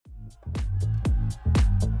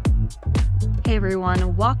Hey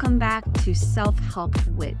everyone, welcome back to Self-Help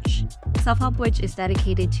Witch. Self-Help Witch is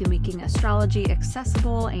dedicated to making astrology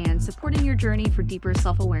accessible and supporting your journey for deeper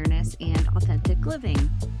self-awareness and authentic living.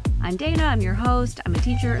 I'm Dana, I'm your host. I'm a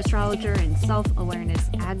teacher, astrologer, and self-awareness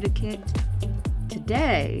advocate.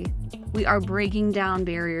 Today, we are breaking down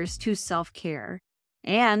barriers to self-care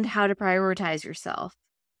and how to prioritize yourself.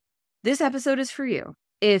 This episode is for you.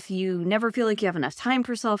 If you never feel like you have enough time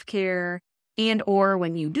for self-care, and or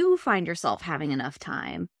when you do find yourself having enough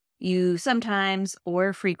time, you sometimes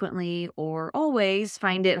or frequently or always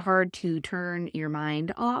find it hard to turn your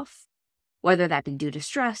mind off, whether that be due to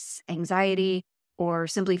stress, anxiety, or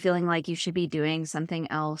simply feeling like you should be doing something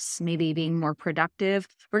else, maybe being more productive.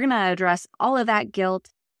 We're going to address all of that guilt,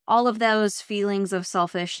 all of those feelings of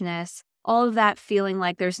selfishness, all of that feeling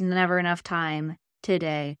like there's never enough time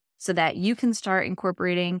today so that you can start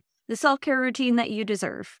incorporating the self-care routine that you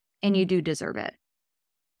deserve. And you do deserve it.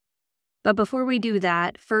 But before we do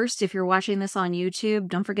that, first, if you're watching this on YouTube,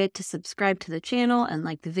 don't forget to subscribe to the channel and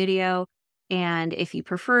like the video. And if you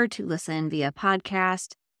prefer to listen via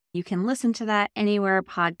podcast, you can listen to that anywhere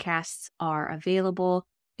podcasts are available.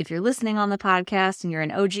 If you're listening on the podcast and you're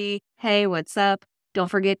an OG, hey, what's up?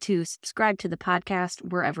 Don't forget to subscribe to the podcast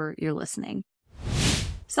wherever you're listening.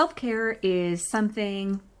 Self-care is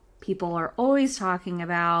something people are always talking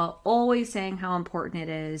about, always saying how important it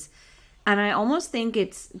is. And I almost think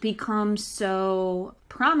it's become so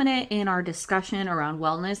prominent in our discussion around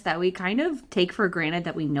wellness that we kind of take for granted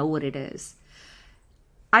that we know what it is.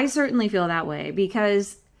 I certainly feel that way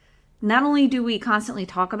because not only do we constantly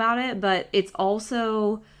talk about it, but it's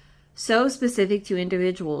also so specific to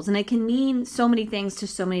individuals. And it can mean so many things to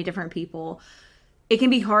so many different people. It can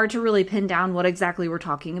be hard to really pin down what exactly we're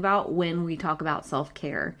talking about when we talk about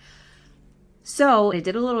self-care. So I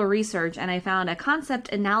did a little research and I found a concept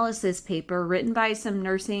analysis paper written by some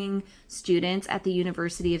nursing students at the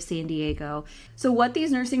University of San Diego. So what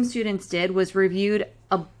these nursing students did was reviewed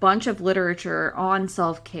a bunch of literature on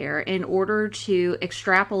self-care in order to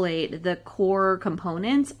extrapolate the core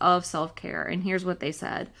components of self-care. And here's what they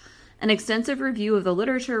said. An extensive review of the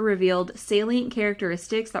literature revealed salient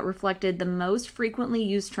characteristics that reflected the most frequently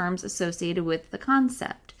used terms associated with the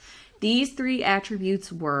concept. These three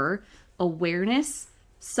attributes were awareness,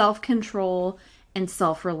 self-control, and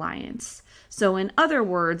self-reliance. So in other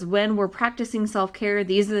words, when we're practicing self-care,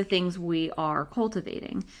 these are the things we are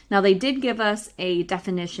cultivating. Now, they did give us a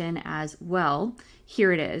definition as well.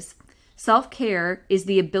 Here it is. Self-care is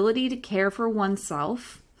the ability to care for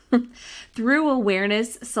oneself through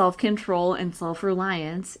awareness, self-control, and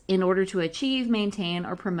self-reliance in order to achieve, maintain,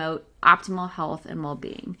 or promote optimal health and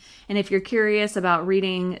well-being. And if you're curious about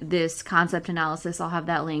reading this concept analysis, I'll have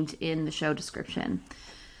that linked in the show description.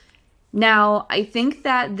 Now, I think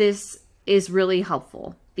that this is really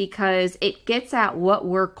helpful because it gets at what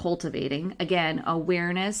we're cultivating. Again,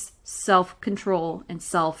 awareness, self-control, and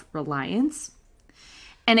self-reliance.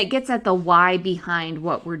 And it gets at the why behind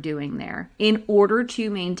what we're doing there in order to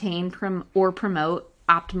maintain or promote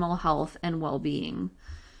optimal health and well-being.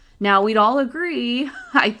 Now, we'd all agree,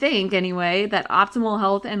 I think anyway, that optimal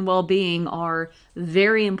health and well-being are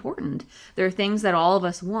very important. They're things that all of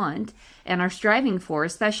us want and are striving for,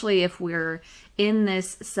 especially if we're in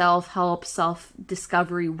this self-help,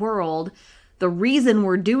 self-discovery world. The reason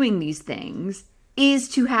we're doing these things is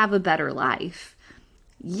to have a better life.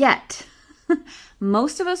 Yet,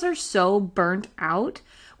 most of us are so burnt out,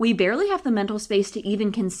 we barely have the mental space to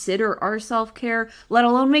even consider our self-care, let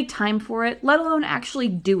alone make time for it, let alone actually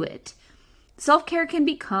do it. Self-care can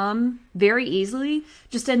become very easily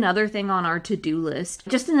just another thing on our to-do list,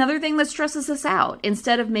 just another thing that stresses us out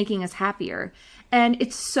instead of making us happier. And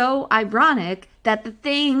it's so ironic that the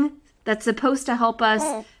thing that's supposed to help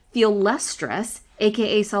us feel less stress,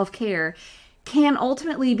 aka self-care, can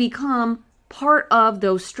ultimately become part of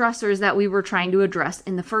those stressors that we were trying to address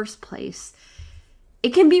in the first place.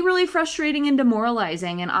 It can be really frustrating and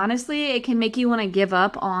demoralizing, and honestly, it can make you want to give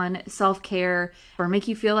up on self-care or make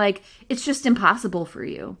you feel like it's just impossible for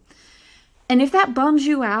you. And if that bums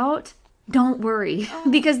you out, don't worry,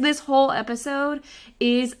 because this whole episode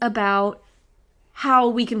is about how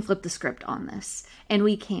we can flip the script on this, and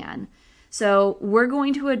we can. So we're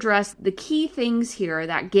going to address the key things here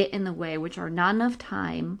that get in the way, which are not enough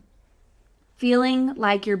time, feeling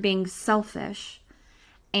like you're being selfish,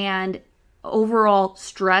 and overall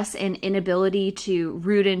stress and inability to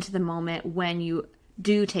root into the moment when you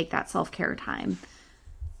do take that self-care time.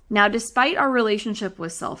 Now, despite our relationship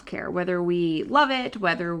with self-care, whether we love it,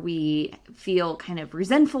 whether we feel kind of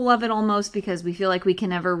resentful of it almost because we feel like we can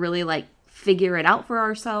never really figure it out for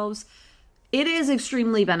ourselves, It is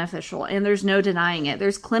extremely beneficial, and there's no denying it.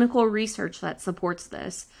 There's clinical research that supports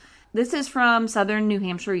this. This is from Southern New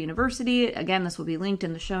Hampshire University. Again, this will be linked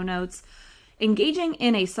in the show notes. Engaging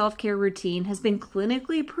in a self-care routine has been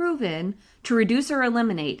clinically proven to reduce or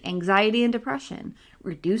eliminate anxiety and depression,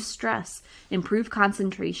 reduce stress, improve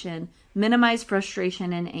concentration, minimize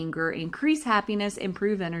frustration and anger, increase happiness,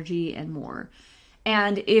 improve energy, and more.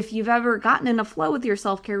 And if you've ever gotten in a flow with your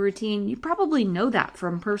self-care routine, you probably know that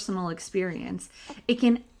from personal experience. It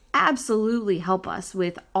can absolutely help us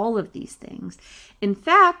with all of these things. In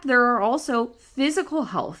fact, there are also physical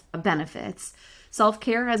health benefits.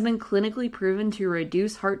 Self-care has been clinically proven to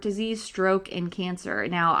reduce heart disease, stroke, and cancer.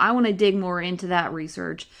 Now, I want to dig more into that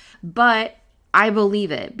research, but I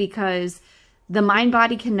believe it because the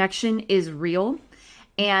mind-body connection is real.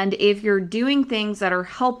 And if you're doing things that are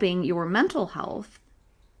helping your mental health,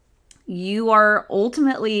 you are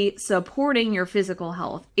ultimately supporting your physical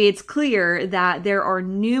health. It's clear that there are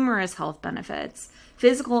numerous health benefits,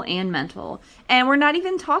 physical and mental. And we're not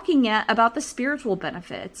even talking yet about the spiritual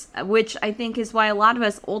benefits, which I think is why a lot of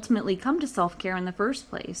us ultimately come to self-care in the first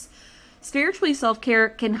place. Spiritually, self-care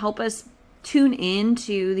can help us tune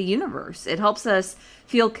into the universe. It helps us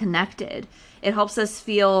feel connected. It helps us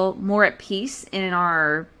feel more at peace in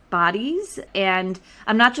our bodies. And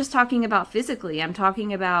I'm not just talking about physically, I'm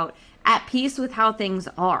talking about at peace with how things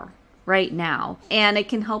are right now. And it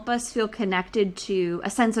can help us feel connected to a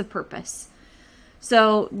sense of purpose.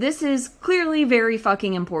 So this is clearly very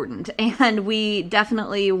fucking important, and we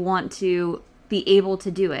definitely want to be able to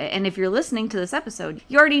do it. And if you're listening to this episode,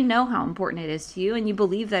 you already know how important it is to you and you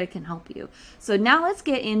believe that it can help you. So now let's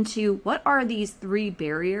get into what are these 3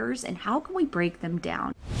 barriers and how can we break them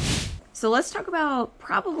down? So let's talk about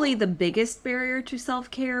probably the biggest barrier to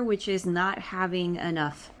self-care, which is not having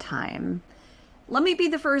enough time. Let me be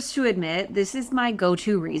the first to admit, this is my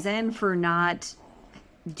go-to reason for not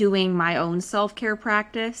doing my own self-care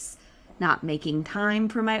practice, not making time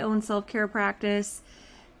for my own self-care practice.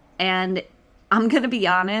 And I'm going to be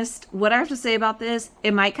honest, what I have to say about this,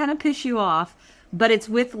 it might kind of piss you off, but it's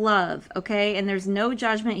with love, okay? And there's no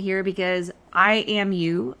judgment here because I am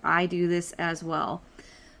you. I do this as well.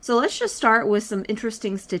 So let's just start with some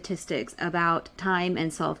interesting statistics about time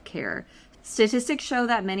and self-care. Statistics show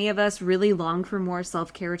that many of us really long for more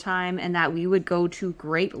self-care time and that we would go to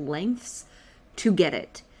great lengths to get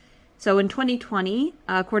it. So in 2020,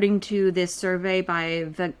 according to this survey by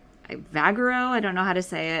Vagaro, I don't know how to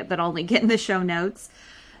say it, but I'll link it in the show notes.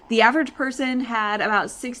 The average person had about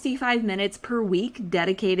 65 minutes per week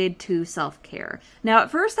dedicated to self-care. Now, at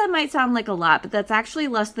first that might sound like a lot, but that's actually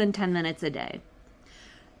less than 10 minutes a day.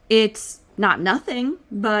 It's not nothing,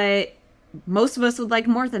 but most of us would like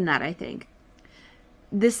more than that, I think.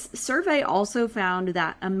 This survey also found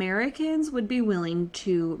that Americans would be willing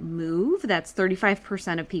to move, that's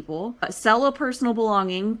 35% of people, sell a personal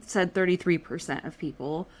belonging, said 33% of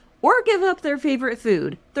people, or give up their favorite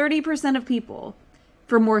food, 30% of people,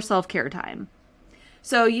 for more self-care time.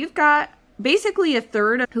 So you've got basically a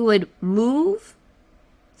third who would move,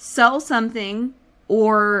 sell something,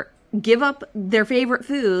 or give up their favorite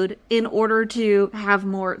food in order to have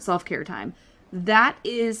more self-care time. That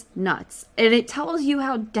is nuts. And it tells you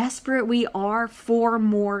how desperate we are for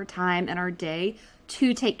more time in our day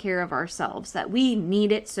to take care of ourselves, that we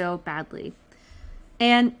need it so badly.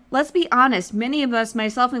 And let's be honest, many of us,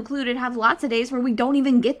 myself included, have lots of days where we don't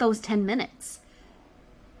even get those 10 minutes.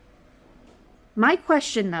 My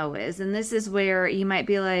question though is, and this is where you might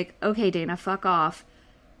be like, okay, Dana, fuck off.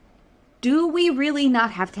 Do we really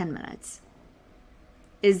not have 10 minutes?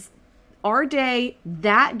 Is our day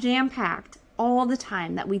that jam-packed all the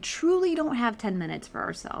time that we truly don't have 10 minutes for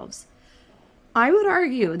ourselves? I would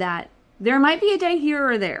argue that there might be a day here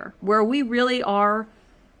or there where we really are,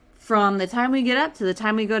 from the time we get up to the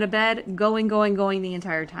time we go to bed, going the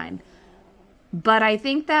entire time. But I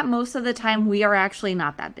think that most of the time we are actually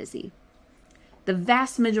not that busy. The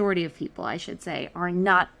vast majority of people, I should say, are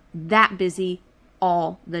not that busy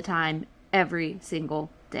all the time, every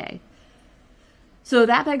single day. So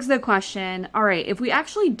that begs the question, all right, if we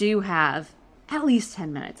actually do have at least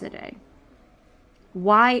 10 minutes a day,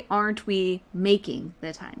 why aren't we making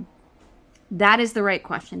the time? That is the right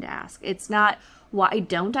question to ask. It's not, why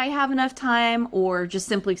don't I have enough time, or just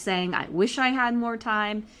simply saying, I wish I had more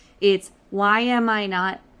time. It's, why am I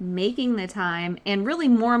not making the time? And really,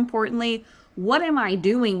 more importantly, what am I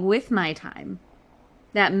doing with my time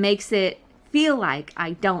that makes it feel like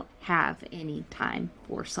I don't have any time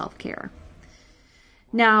for self-care?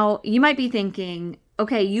 Now, you might be thinking,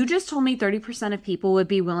 okay, you just told me 30% of people would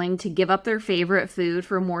be willing to give up their favorite food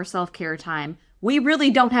for more self-care time. we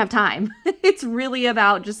really don't have time. It's really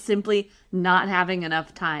about just simply not having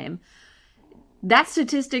enough time. That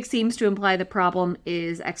statistic seems to imply the problem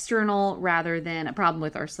is external rather than a problem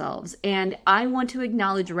with ourselves. And I want to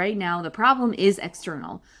acknowledge right now the problem is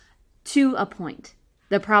external to a point.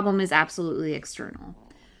 The problem is absolutely external.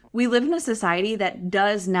 We live in a society that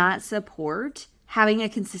does not support having a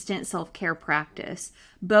consistent self-care practice,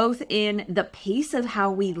 both in the pace of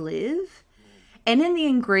how we live and in the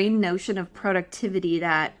ingrained notion of productivity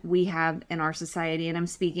that we have in our society. And I'm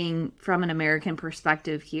speaking from an American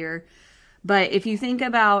perspective here. But if you think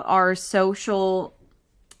about our social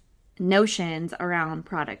notions around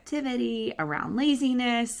productivity, around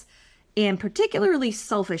laziness, and particularly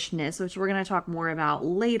selfishness, which we're going to talk more about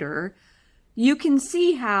later, you can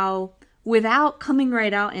see how without coming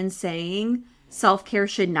right out and saying self-care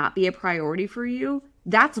should not be a priority for you,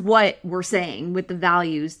 that's what we're saying with the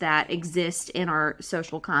values that exist in our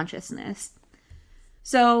social consciousness.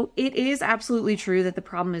 So it is absolutely true that the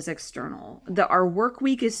problem is external. Our work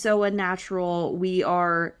week is so unnatural. We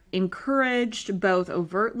are encouraged both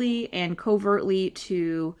overtly and covertly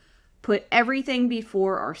to put everything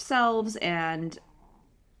before ourselves and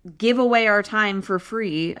give away our time for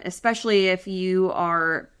free, especially if you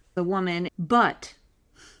are the woman. But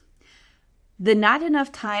the not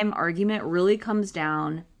enough time argument really comes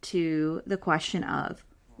down to the question of,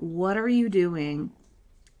 what are you doing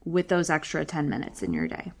with those extra 10 minutes in your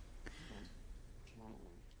day?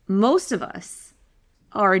 Most of us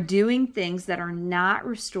are doing things that are not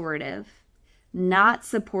restorative, not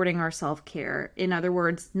supporting our self-care. In other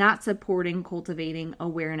words, not supporting cultivating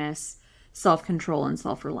awareness, self-control, and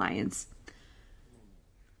self-reliance.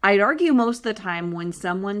 I'd argue most of the time when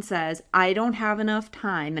someone says, I don't have enough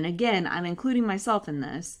time, and again, I'm including myself in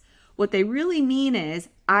this, what they really mean is,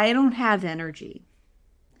 I don't have energy.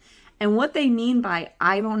 And what they mean by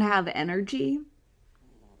I don't have energy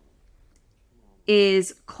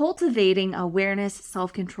is cultivating awareness,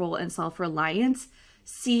 self-control, and self-reliance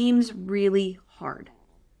seems really hard.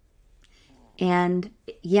 And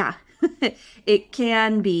yeah, it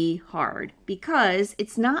can be hard because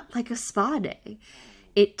it's not like a spa day.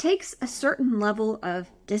 It takes a certain level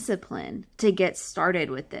of discipline to get started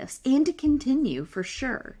with this and to continue for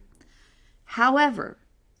sure. However,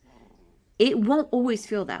 it won't always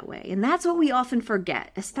feel that way. And that's what we often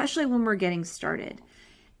forget, especially when we're getting started.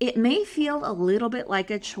 It may feel a little bit like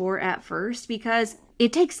a chore at first because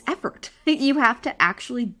it takes effort. You have to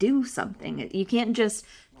actually do something. You can't just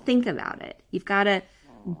think about it. You've got to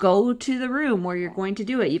go to the room where you're going to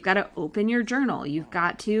do it. You've got to open your journal. You've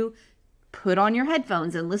got to put on your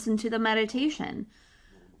headphones and listen to the meditation.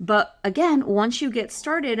 But again, once you get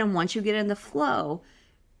started and once you get in the flow,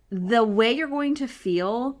 the way you're going to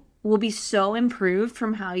feel will be so improved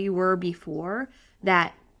from how you were before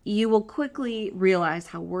that you will quickly realize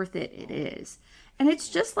how worth it is. And it's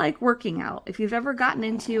just like working out. If you've ever gotten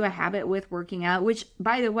into a habit with working out, which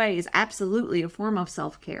by the way is absolutely a form of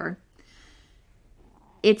self-care,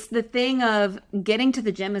 it's the thing of getting to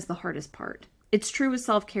the gym is the hardest part. It's true with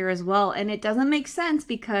self-care as well. And it doesn't make sense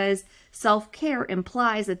because self-care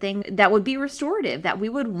implies a thing that would be restorative, that we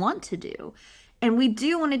would want to do. And we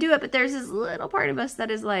do want to do it, but there's this little part of us that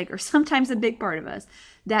is like, or sometimes a big part of us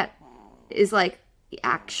that is like,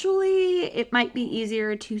 actually, it might be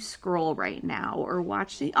easier to scroll right now or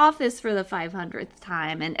watch The Office for the 500th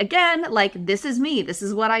time. And again, like, this is me. This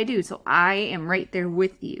is what I do. So I am right there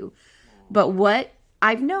with you. But what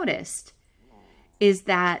I've noticed is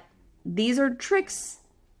that these are tricks.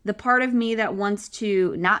 The part of me that wants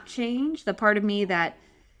to not change, the part of me that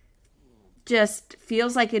just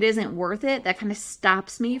feels like it isn't worth it, that kind of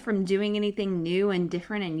stops me from doing anything new and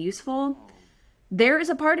different and useful. There is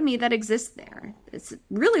a part of me that exists there. It's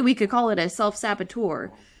really, we could call it a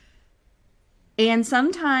self-saboteur. And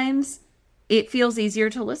sometimes it feels easier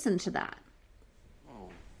to listen to that.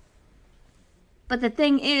 But the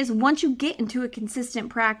thing is, once you get into a consistent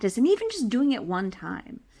practice, and even just doing it one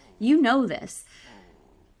time, you know this,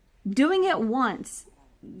 doing it once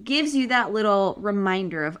gives you that little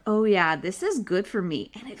reminder of, oh yeah, this is good for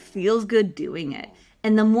me, and it feels good doing it.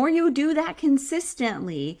 And the more you do that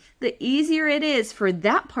consistently, the easier it is for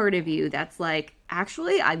that part of you that's like,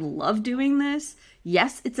 actually, I love doing this.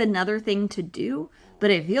 Yes, it's another thing to do,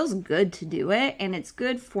 but it feels good to do it, and it's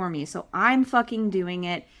good for me. So I'm fucking doing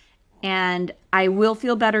it, and I will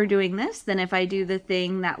feel better doing this than if I do the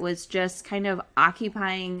thing that was just kind of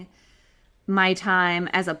occupying my time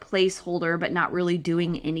as a placeholder, but not really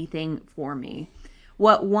doing anything for me.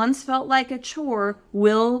 What once felt like a chore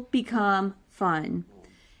will become fun.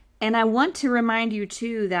 And I want to remind you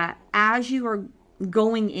too that as you are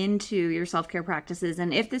going into your self-care practices,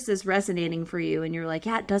 and if this is resonating for you and you're like,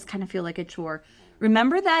 yeah, it does kind of feel like a chore,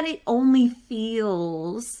 remember that it only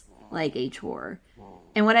feels like a chore.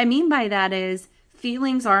 And what I mean by that is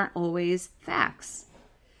feelings aren't always facts.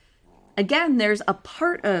 Again, there's a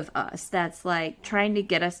part of us that's like trying to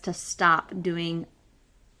get us to stop doing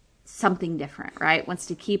something different, right? Wants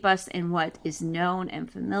to keep us in what is known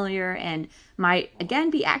and familiar, and might,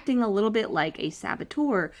 again, be acting a little bit like a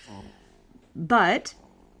saboteur. But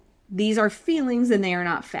these are feelings and they are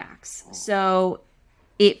not facts. So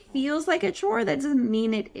it feels like a chore. That doesn't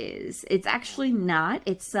mean it is. It's actually not.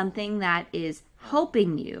 It's something that is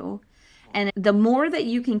helping you. And the more that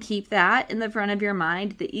you can keep that in the front of your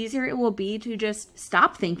mind, the easier it will be to just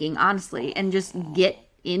stop thinking, honestly, and just get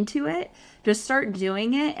into it. Just start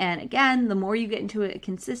doing it. And again, the more you get into a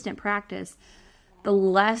consistent practice, the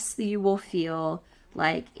less you will feel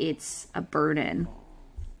like it's a burden.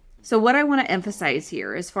 So what I want to emphasize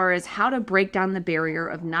here as far as how to break down the barrier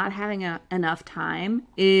of not having enough time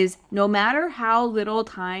is no matter how little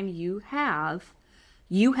time you have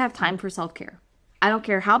time for self-care. I don't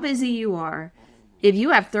care how busy you are. If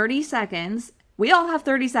you have 30 seconds, we all have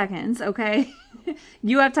 30 seconds, okay?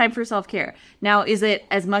 You have time for self-care. Now, is it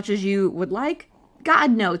as much as you would like?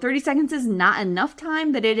 God, no. 30 seconds is not enough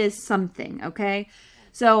time, but it is something, okay?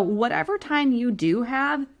 So whatever time you do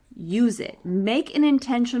have, use it. Make an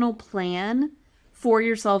intentional plan for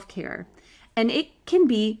your self-care. And it can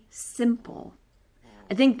be simple.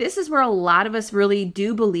 I think this is where a lot of us really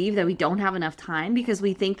do believe that we don't have enough time, because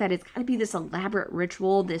we think that it's got to be this elaborate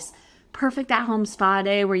ritual, this perfect at-home spa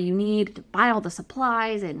day where you need to buy all the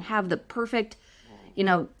supplies and have the perfect,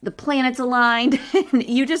 the planets aligned.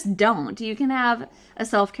 You just don't. You can have a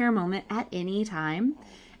self-care moment at any time.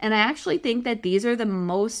 And I actually think that these are the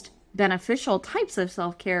most beneficial types of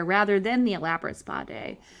self-care rather than the elaborate spa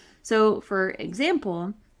day. So for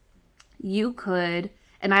example, you could,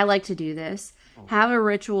 and I like to do this, have a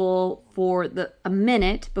ritual for a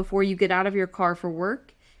minute before you get out of your car for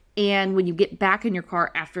work and when you get back in your car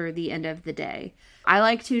after the end of the day. I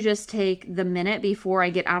like to just take the minute before I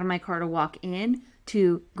get out of my car to walk in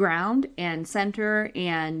to ground and center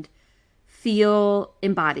and feel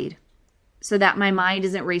embodied, so that my mind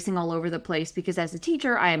isn't racing all over the place, because as a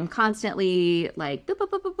teacher, I am constantly like, boop, boop,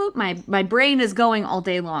 boop, boop, boop. My brain is going all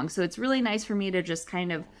day long. So it's really nice for me to just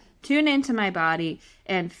kind of tune into my body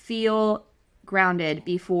and feel grounded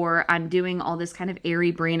before I'm doing all this kind of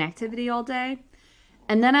airy brain activity all day.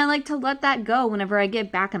 And then I like to let that go whenever I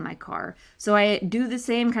get back in my car. So I do the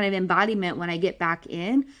same kind of embodiment when I get back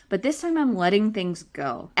in, but this time I'm letting things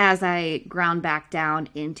go as I ground back down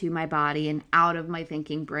into my body and out of my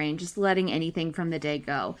thinking brain, just letting anything from the day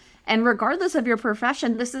go. And regardless of your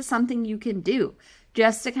profession, this is something you can do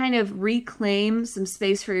just to kind of reclaim some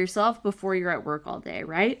space for yourself before you're at work all day,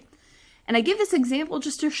 right? And I give this example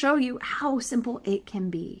just to show you how simple it can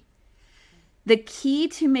be. The key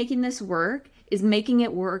to making this work is making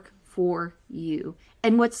it work for you.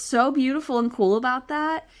 And what's so beautiful and cool about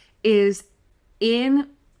that is in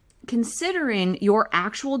considering your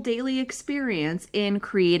actual daily experience in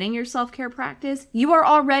creating your self-care practice, you are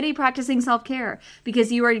already practicing self-care because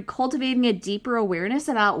you are cultivating a deeper awareness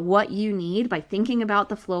about what you need by thinking about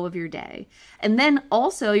the flow of your day. And then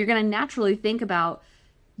also you're going to naturally think about,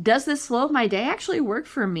 does this flow of my day actually work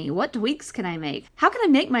for me? What tweaks can I make? How can I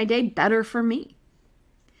make my day better for me?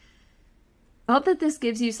 I hope that this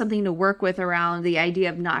gives you something to work with around the idea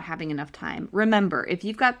of not having enough time. Remember, if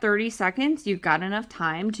you've got 30 seconds, you've got enough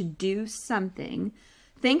time to do something.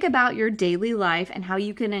 Think about your daily life and how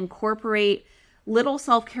you can incorporate little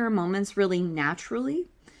self-care moments really naturally.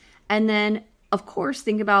 And then, of course,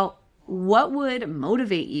 think about what would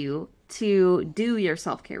motivate you to do your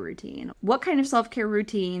self-care routine. What kind of self-care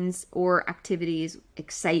routines or activities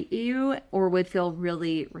excite you or would feel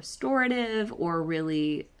really restorative or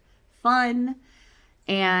really fun?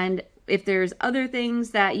 And if there's other things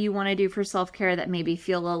that you want to do for self-care that maybe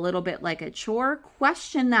feel a little bit like a chore,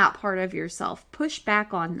 question that part of yourself. Push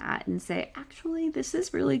back on that and say, actually, this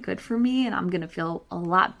is really good for me and I'm going to feel a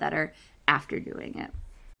lot better after doing it.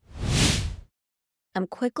 I'm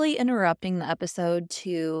quickly interrupting the episode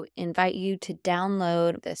to invite you to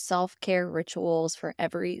download the self-care rituals for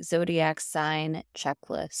every zodiac sign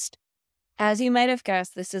checklist. As you might have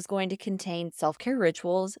guessed, this is going to contain self-care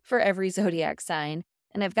rituals for every zodiac sign,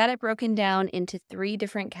 and I've got it broken down into 3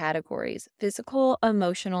 different categories: physical,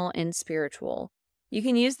 emotional, and spiritual. You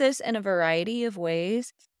can use this in a variety of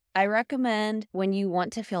ways. I recommend when you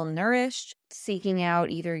want to feel nourished, seeking out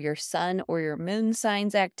either your sun or your moon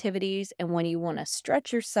signs activities, and when you want to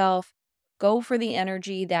stretch yourself, Go for the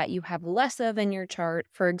energy that you have less of in your chart.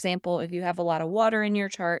 For example, if you have a lot of water in your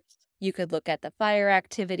chart, you could look at the fire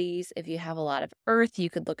activities. If you have a lot of earth, you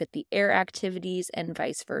could look at the air activities and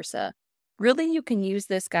vice versa. Really, you can use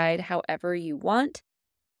this guide however you want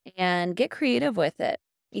and get creative with it.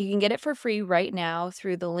 You can get it for free right now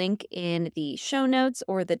through the link in the show notes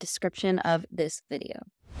or the description of this video.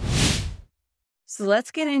 So let's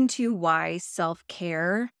get into why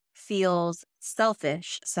self-care feels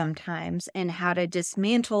selfish sometimes and how to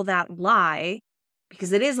dismantle that lie,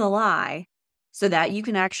 because it is a lie, so that you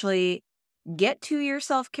can actually get to your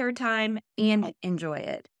self-care time and enjoy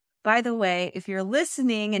it. By the way, if you're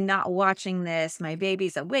listening and not watching this, my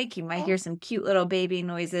baby's awake. You might hear some cute little baby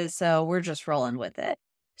noises, so we're just rolling with it.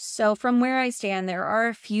 So from where I stand, there are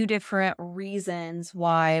a few different reasons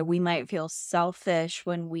why we might feel selfish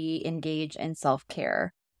when we engage in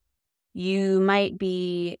self-care. You might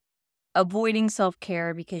be avoiding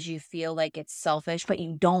self-care because you feel like it's selfish, but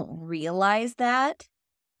you don't realize that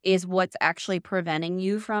is what's actually preventing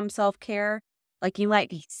you from self-care. Like you might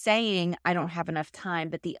be saying, I don't have enough time,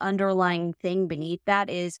 but the underlying thing beneath that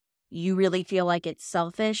is you really feel like it's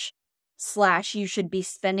selfish / you should be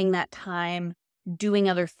spending that time doing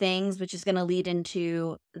other things, which is going to lead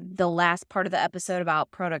into the last part of the episode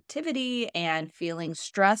about productivity and feeling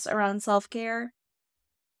stress around self-care.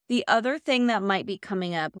 The other thing that might be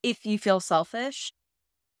coming up if you feel selfish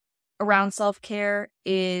around self-care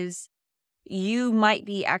is you might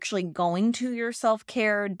be actually going to your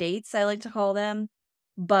self-care dates, I like to call them,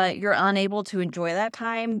 but you're unable to enjoy that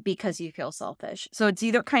time because you feel selfish. So it's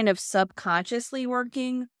either kind of subconsciously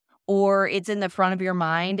working or it's in the front of your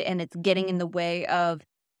mind and it's getting in the way of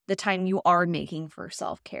the time you are making for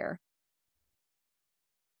self-care.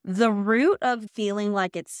 The root of feeling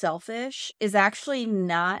like it's selfish is actually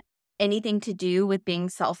not anything to do with being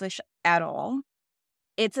selfish at all.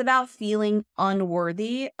 It's about feeling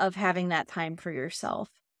unworthy of having that time for yourself.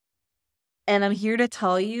 And I'm here to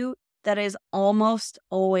tell you that is almost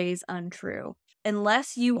always untrue.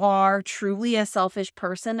 Unless you are truly a selfish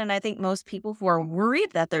person, and I think most people who are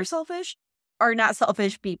worried that they're selfish are not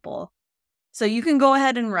selfish people. So you can go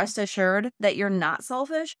ahead and rest assured that you're not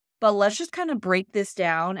selfish, but let's just kind of break this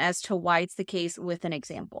down as to why it's the case with an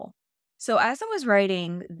example. So as I was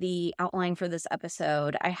writing the outline for this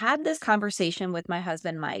episode, I had this conversation with my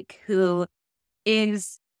husband, Mike, who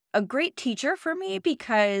is a great teacher for me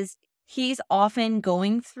because he's often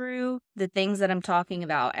going through the things that I'm talking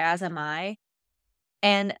about, as am I.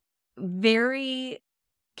 And very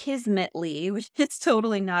kismetly, which is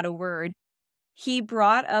totally not a word, he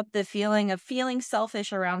brought up the feeling of feeling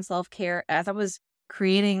selfish around self-care as I was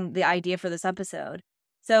creating the idea for this episode.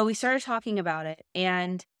 So we started talking about it,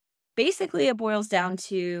 and basically it boils down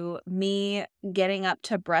to me getting up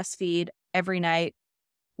to breastfeed every night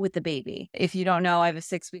with the baby. If you don't know, I have a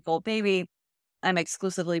 6-week-old baby. I'm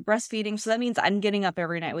exclusively breastfeeding, so that means I'm getting up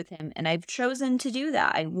every night with him, and I've chosen to do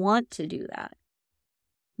that. I want to do that.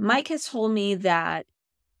 Mike has told me that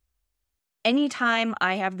anytime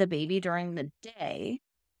I have the baby during the day,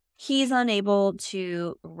 he's unable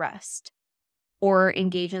to rest or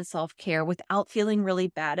engage in self-care without feeling really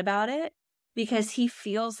bad about it because he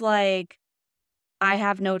feels like I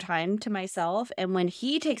have no time to myself. And when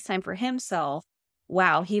he takes time for himself,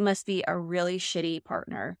 wow, he must be a really shitty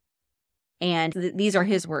partner. And these are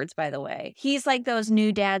his words, by the way. He's like those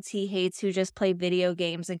new dads he hates who just play video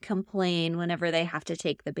games and complain whenever they have to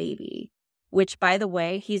take the baby. Which, by the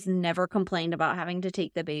way, he's never complained about having to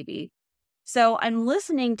take the baby. So I'm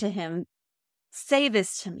listening to him say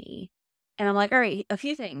this to me. And I'm like, all right, a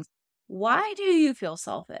few things. Why do you feel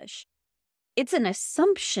selfish? It's an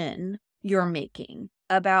assumption you're making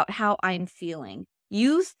about how I'm feeling.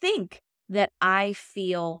 You think that I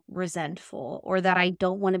feel resentful or that I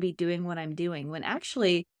don't want to be doing what I'm doing when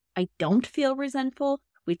actually I don't feel resentful.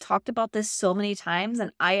 We talked about this so many times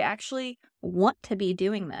and I actually want to be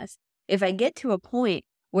doing this. If I get to a point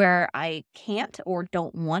where I can't or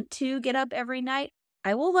don't want to get up every night,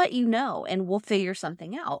 I will let you know and we'll figure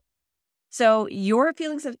something out. So your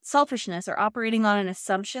feelings of selfishness are operating on an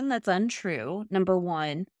assumption that's untrue, number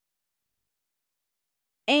one.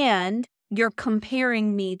 And you're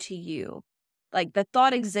comparing me to you. Like the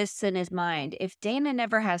thought exists in his mind. If Dana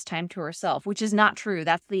never has time to herself, which is not true,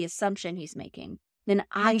 that's the assumption he's making, then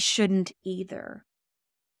I shouldn't either.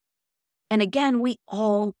 And again, we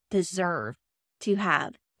all deserve to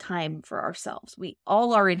have time for ourselves. We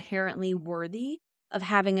all are inherently worthy of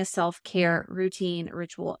having a self-care routine,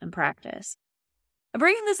 ritual, and practice. I'm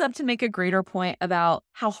bringing this up to make a greater point about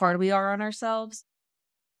how hard we are on ourselves.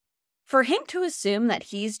 For him to assume that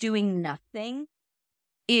he's doing nothing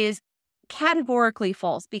is categorically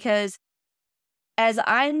false because as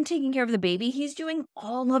I'm taking care of the baby, he's doing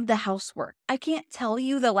all of the housework. I can't tell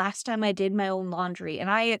you the last time I did my own laundry. And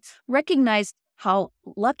I recognize how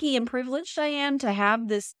lucky and privileged I am to have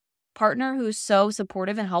this partner who's so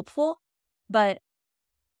supportive and helpful. But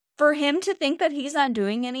for him to think that he's not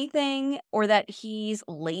doing anything or that he's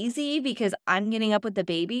lazy because I'm getting up with the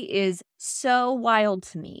baby is so wild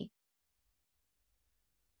to me.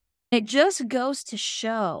 It just goes to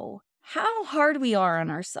show how hard we are on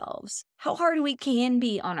ourselves, how hard we can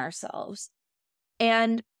be on ourselves.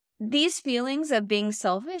 And these feelings of being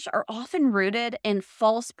selfish are often rooted in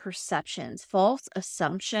false perceptions, false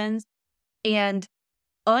assumptions, and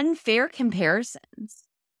unfair comparisons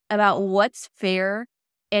about what's fair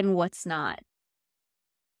and what's not.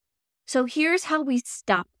 So here's how we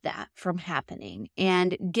stop that from happening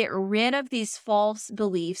and get rid of these false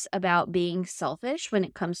beliefs about being selfish when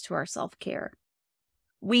it comes to our self-care.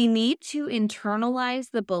 We need to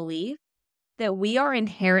internalize the belief that we are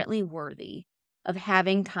inherently worthy of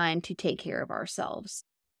having time to take care of ourselves.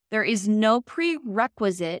 There is no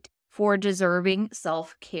prerequisite for deserving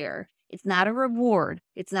self-care. It's not a reward.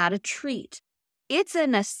 It's not a treat. It's a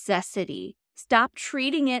necessity. Stop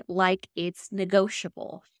treating it like it's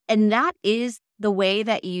negotiable. And that is the way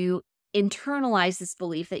that you internalize this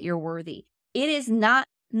belief that you're worthy. It is not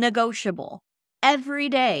negotiable. Every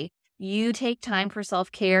day you take time for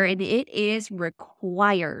self-care and it is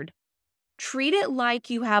required. Treat it like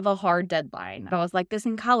you have a hard deadline. I was like this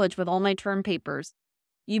in college with all my term papers.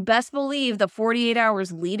 You best believe the 48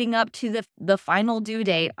 hours leading up to the final due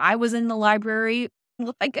date, I was in the library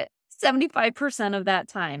like 75% of that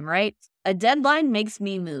time, right? A deadline makes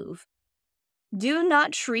me move. Do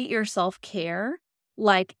not treat your self-care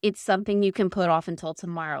like it's something you can put off until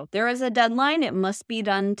tomorrow. There is a deadline. It must be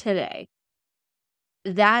done today.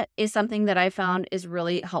 That is something that I found is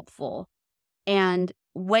really helpful. And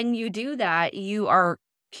when you do that, you are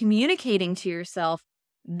communicating to yourself,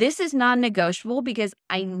 this is non-negotiable because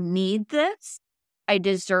I need this. I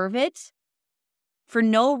deserve it for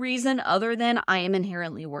no reason other than I am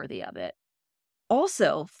inherently worthy of it.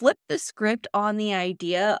 Also, flip the script on the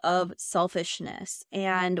idea of selfishness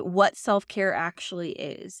and what self-care actually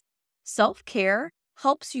is. Self-care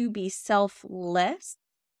helps you be selfless,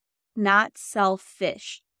 not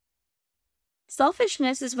selfish.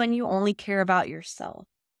 Selfishness is when you only care about yourself.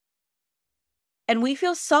 And we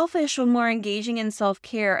feel selfish when we're engaging in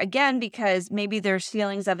self-care, again, because maybe there's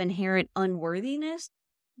feelings of inherent unworthiness,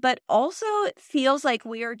 but also it feels like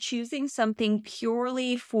we are choosing something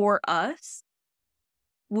purely for us,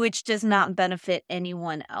 which does not benefit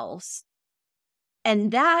anyone else.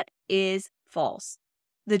 And that is false.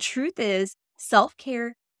 The truth is,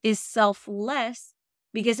 self-care is selfless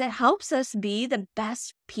because it helps us be the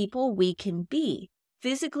best people we can be,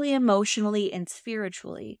 physically, emotionally, and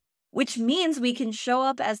spiritually, which means we can show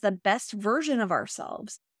up as the best version of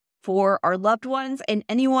ourselves for our loved ones and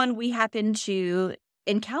anyone we happen to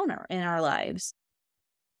encounter in our lives.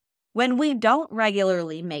 When we don't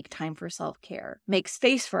regularly make time for self-care, make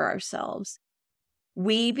space for ourselves,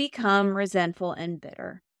 we become resentful and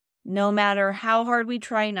bitter. No matter how hard we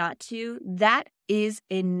try not to, that is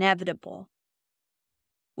inevitable.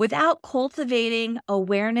 Without cultivating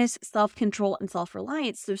awareness, self-control, and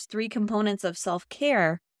self-reliance, those three components of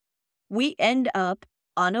self-care, we end up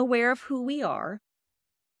unaware of who we are,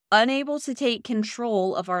 unable to take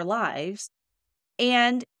control of our lives,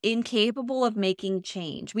 and incapable of making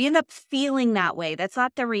change. We end up feeling that way. That's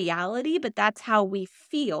not the reality, but that's how we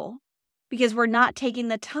feel because we're not taking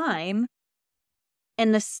the time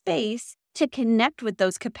and the space to connect with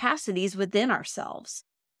those capacities within ourselves.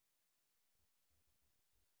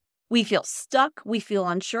 We feel stuck, we feel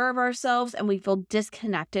unsure of ourselves, and we feel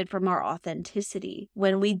disconnected from our authenticity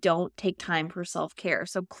when we don't take time for self-care.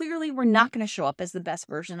 So clearly, we're not going to show up as the best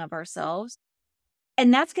version of ourselves.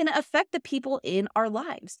 And that's going to affect the people in our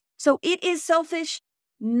lives. So it is selfish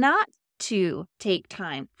not to take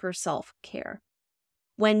time for self-care.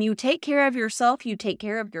 When you take care of yourself, you take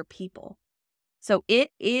care of your people. So it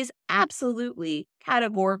is absolutely,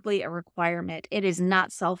 categorically a requirement. It is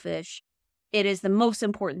not selfish. It is the most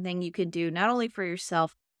important thing you can do, not only for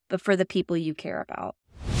yourself, but for the people you care about.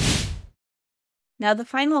 Now, the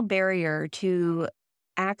final barrier to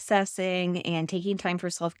accessing and taking time for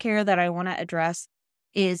self-care that I want to address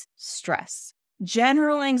is stress.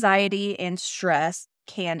 General anxiety and stress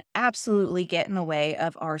can absolutely get in the way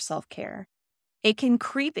of our self-care. It can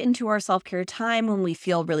creep into our self-care time when we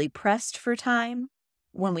feel really pressed for time,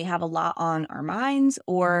 when we have a lot on our minds,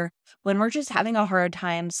 or when we're just having a hard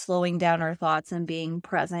time slowing down our thoughts and being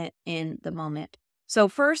present in the moment. So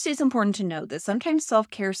first, it's important to note that sometimes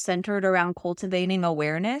self-care centered around cultivating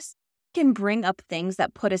awareness can bring up things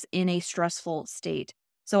that put us in a stressful state.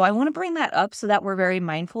 So I want to bring that up so that we're very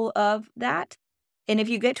mindful of that. And if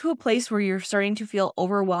you get to a place where you're starting to feel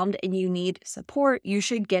overwhelmed and you need support, you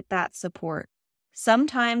should get that support.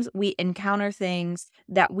 Sometimes we encounter things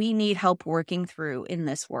that we need help working through in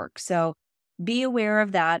this work. So be aware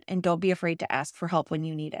of that and don't be afraid to ask for help when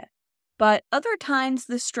you need it. But other times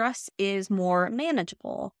the stress is more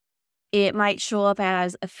manageable. It might show up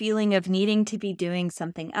as a feeling of needing to be doing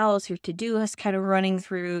something else. Your to-do list kind of running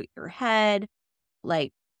through your head,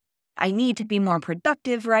 like, I need to be more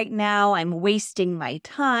productive right now. I'm wasting my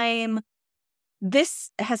time.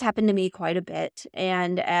 This has happened to me quite a bit.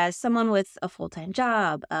 And as someone with a full-time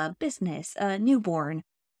job, a business, a newborn,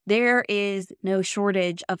 there is no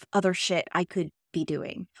shortage of other shit I could be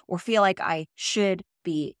doing or feel like I should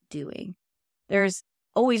be doing. There's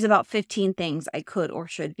always about 15 things I could or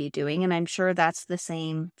should be doing, and I'm sure that's the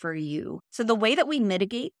same for you. So the way that we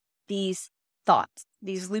mitigate these thoughts,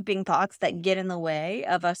 these looping thoughts that get in the way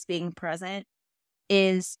of us being present,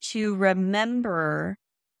 is to remember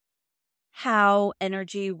how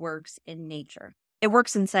energy works in nature. It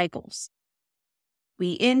works in cycles.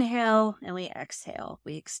 We inhale and we exhale.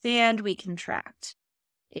 We expand, we contract.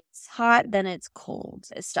 It's hot, then it's cold.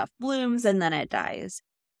 Stuff blooms and then it dies.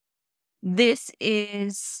 This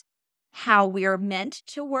is how we are meant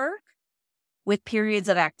to work, with periods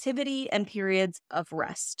of activity and periods of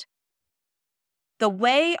rest. The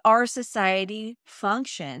way our society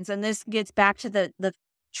functions, and this gets back to the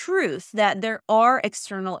truth that there are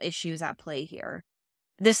external issues at play here.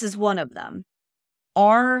 This is one of them.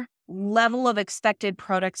 Our level of expected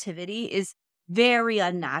productivity is very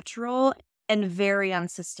unnatural and very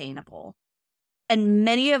unsustainable. And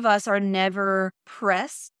many of us are never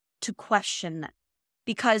pressed to question that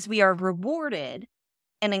because we are rewarded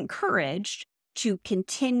and encouraged to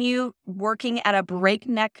continue working at a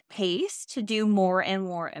breakneck pace to do more and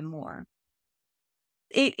more and more.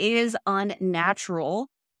 It is unnatural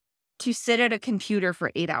to sit at a computer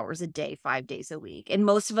for 8 hours a day, 5 days a week. And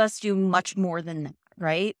most of us do much more than that,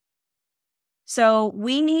 right? So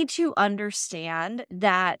we need to understand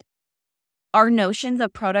that our notions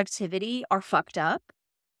of productivity are fucked up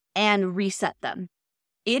and reset them.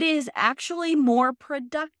 It is actually more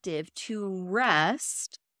productive to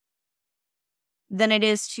rest than it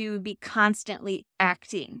is to be constantly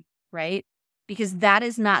acting, right? Because that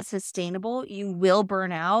is not sustainable. You will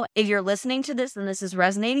burn out. If you're listening to this and this is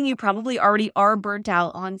resonating, you probably already are burnt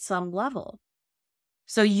out on some level.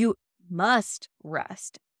 So you must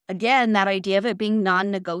rest. Again, that idea of it being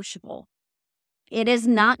non-negotiable. It is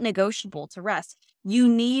not negotiable to rest. You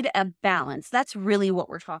need a balance. That's really what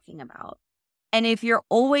we're talking about. And if you're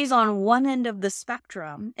always on one end of the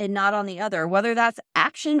spectrum and not on the other, whether that's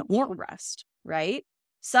action or rest, right?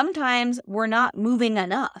 Sometimes we're not moving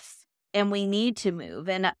enough and we need to move.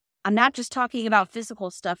 And I'm not just talking about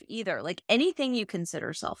physical stuff either, like anything you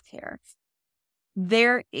consider self-care.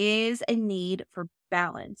 There is a need for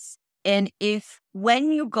balance. And if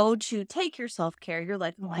when you go to take your self-care, you're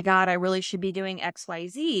like, oh my God, I really should be doing X, Y,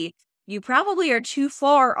 Z, you probably are too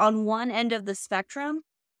far on one end of the spectrum.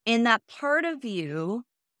 In that part of you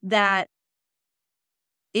that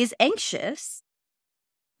is anxious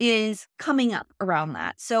is coming up around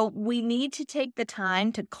that. So we need to take the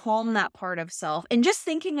time to calm that part of self. And just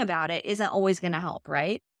thinking about it isn't always going to help,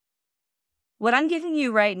 right? What I'm giving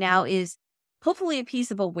you right now is hopefully a piece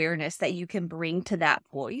of awareness that you can bring to that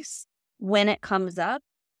voice when it comes up.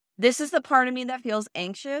 This is the part of me that feels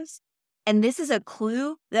anxious. And this is a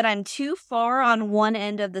clue that I'm too far on one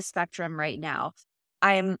end of the spectrum right now.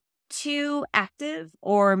 I'm too active,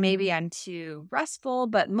 or maybe I'm too restful,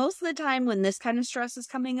 but most of the time when this kind of stress is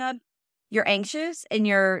coming up, you're anxious and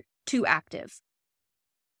you're too active.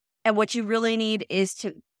 And what you really need is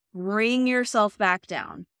to bring yourself back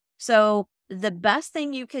down. So the best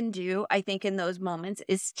thing you can do, I think, in those moments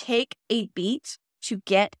is take a beat to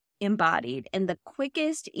get embodied. And the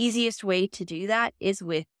quickest, easiest way to do that is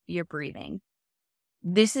with your breathing.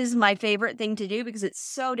 This is my favorite thing to do because it's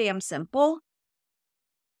so damn simple.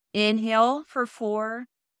 Inhale for 4,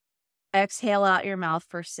 exhale out your mouth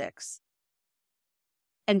for 6.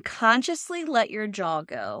 And consciously let your jaw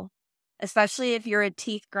go, especially if you're a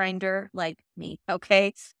teeth grinder like me,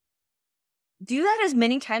 okay? Do that as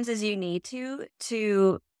many times as you need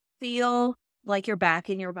to feel like you're back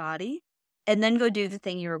in your body, and then go do the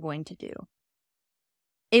thing you were going to do.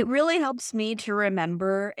 It really helps me to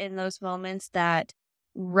remember in those moments that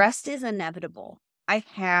rest is inevitable. I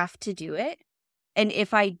have to do it. And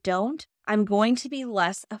if I don't, I'm going to be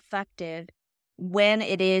less effective when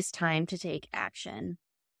it is time to take action.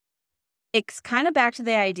 it's kind of back to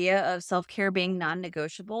the idea of self-care being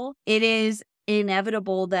non-negotiable. It is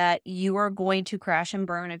inevitable that you are going to crash and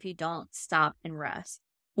burn if you don't stop and rest.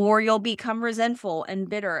 Or you'll become resentful and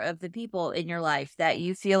bitter of the people in your life that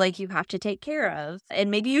you feel like you have to take care of. And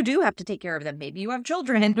maybe you do have to take care of them. Maybe you have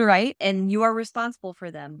children, right? And you are responsible for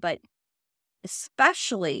them. But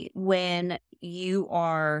especially when you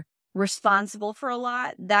are responsible for a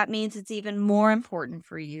lot, that means it's even more important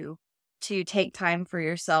for you to take time for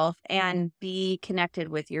yourself and be connected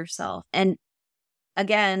with yourself. And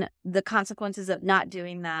again, the consequences of not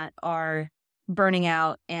doing that are burning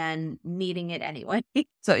out and needing it anyway.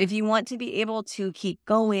 So if you want to be able to keep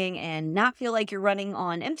going and not feel like you're running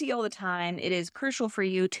on empty all the time, it is crucial for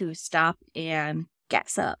you to stop and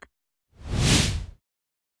gas up.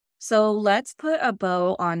 So let's put a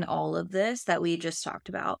bow on all of this that we just talked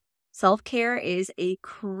about. Self-care is a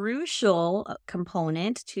crucial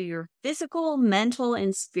component to your physical, mental,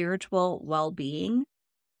 and spiritual well-being.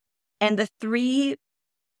 And the three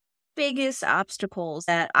biggest obstacles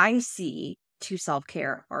that I see to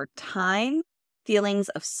self-care are time, feelings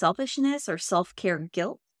of selfishness or self-care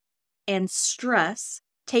guilt, and stress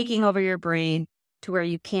taking over your brain to where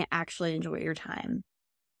you can't actually enjoy your time.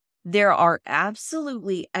 There are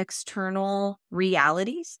absolutely external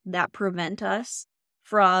realities that prevent us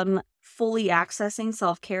from fully accessing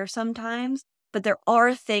self-care sometimes, but there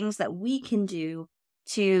are things that we can do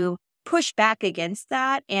to push back against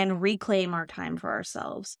that and reclaim our time for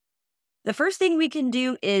ourselves. The first thing we can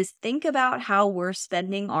do is think about how we're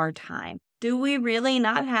spending our time. Do we really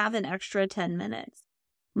not have an extra 10 minutes?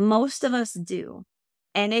 Most of us do.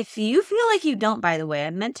 And if you feel like you don't, by the way,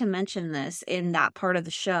 I meant to mention this in that part of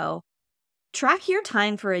the show, track your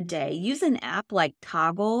time for a day. Use an app like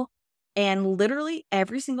Toggle, and literally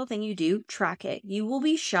every single thing you do, track it. You will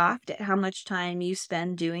be shocked at how much time you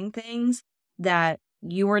spend doing things that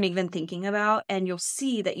you weren't even thinking about, and you'll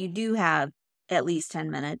see that you do have at least 10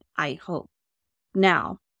 minutes, I hope.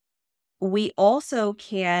 Now, we also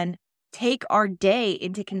can take our day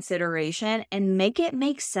into consideration and make it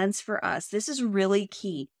make sense for us. This is really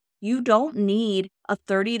key. You don't need a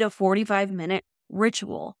 30 to 45-minute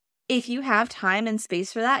ritual. If you have time and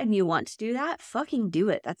space for that and you want to do that, fucking do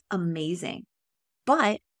it. That's amazing.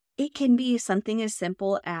 But it can be something as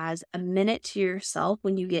simple as a minute to yourself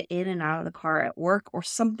when you get in and out of the car at work or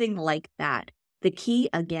something like that. The key,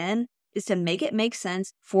 again, is to make it make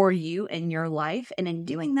sense for you and your life. And in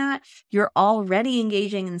doing that, you're already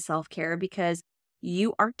engaging in self-care because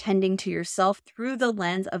you are tending to yourself through the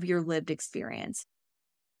lens of your lived experience.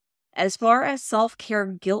 As far as self-care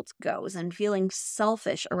guilt goes and feeling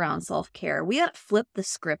selfish around self-care, we got to flip the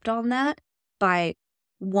script on that by,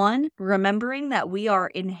 one, remembering that we are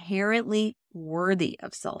inherently worthy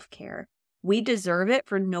of self-care. We deserve it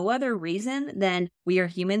for no other reason than we are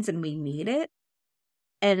humans and we need it.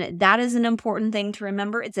 And that is an important thing to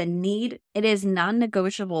remember. It's a need. It is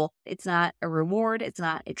non-negotiable. It's not a reward. It's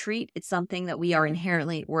not a treat. It's something that we are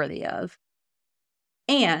inherently worthy of.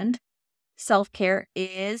 And self-care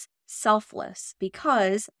is selfless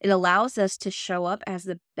because it allows us to show up as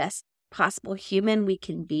the best possible human we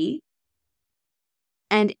can be.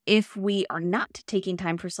 And if we are not taking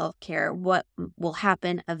time for self-care, what will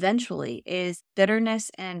happen eventually is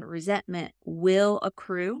bitterness and resentment will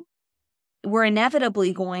accrue. We're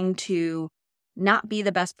inevitably going to not be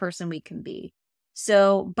the best person we can be.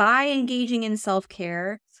 So by engaging in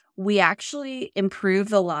self-care, we actually improve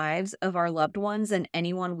the lives of our loved ones and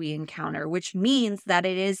anyone we encounter, which means that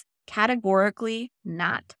it is categorically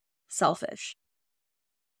not selfish.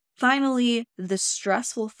 Finally, the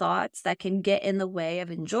stressful thoughts that can get in the way of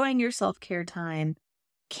enjoying your self-care time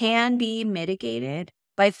can be mitigated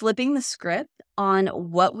by flipping the script on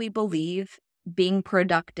what we believe being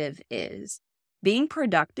productive is. Being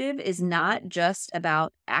productive is not just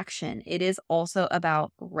about action. It is also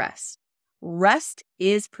about rest. Rest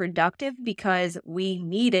is productive because we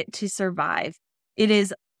need it to survive. It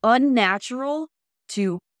is unnatural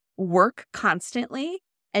to work constantly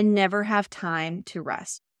and never have time to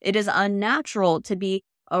rest. It is unnatural to be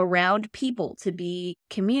around people, to be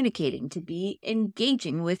communicating, to be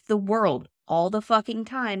engaging with the world all the fucking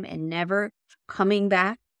time and never coming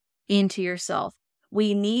back into yourself.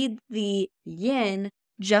 We need the yin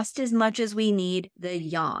just as much as we need the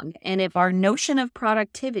yang. And if our notion of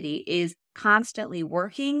productivity is constantly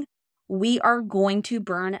working, we are going to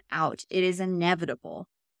burn out. It is inevitable.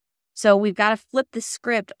 So we've got to flip the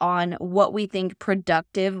script on what we think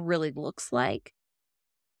productive really looks like.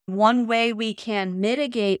 One way we can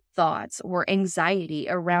mitigate thoughts or anxiety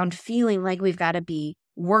around feeling like we've got to be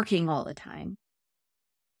working all the time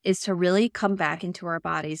is to really come back into our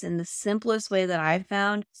bodies. And the simplest way that I've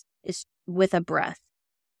found is with a breath.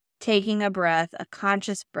 Taking a breath, a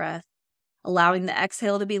conscious breath, allowing the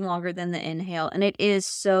exhale to be longer than the inhale. And it is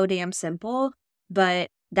so damn simple, but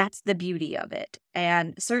that's the beauty of it.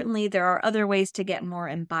 And certainly there are other ways to get more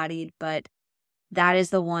embodied, but that is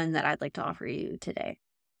the one that I'd like to offer you today.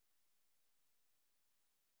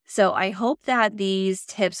 So I hope that these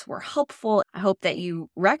tips were helpful. I hope that you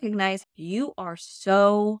recognize you are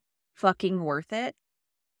so fucking worth it.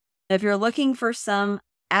 If you're looking for some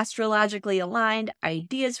astrologically aligned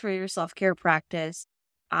ideas for your self-care practice,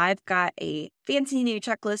 I've got a fancy new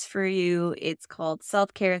checklist for you. It's called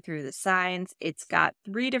Self-Care Through the Signs. It's got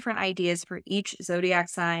 3 different ideas for each zodiac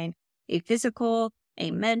sign: a physical,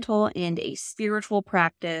 a mental, and a spiritual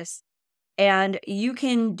practice. And you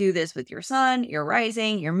can do this with your sun, your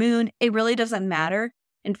rising, your moon. It really doesn't matter.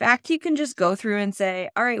 In fact, you can just go through and say,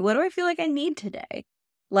 all right, what do I feel like I need today?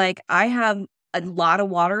 Like, I have a lot of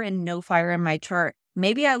water and no fire in my chart.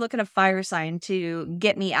 Maybe I look at a fire sign to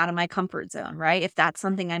get me out of my comfort zone, right? If that's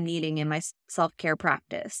something I'm needing in my self-care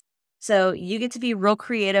practice. So you get to be real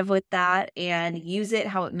creative with that and use it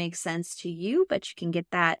how it makes sense to you, but you can get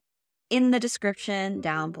that in the description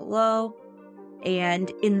down below. And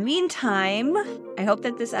in the meantime, I hope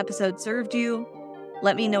that this episode served you.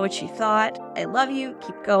 Let me know what you thought. I love you.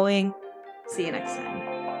 Keep going. See you next time.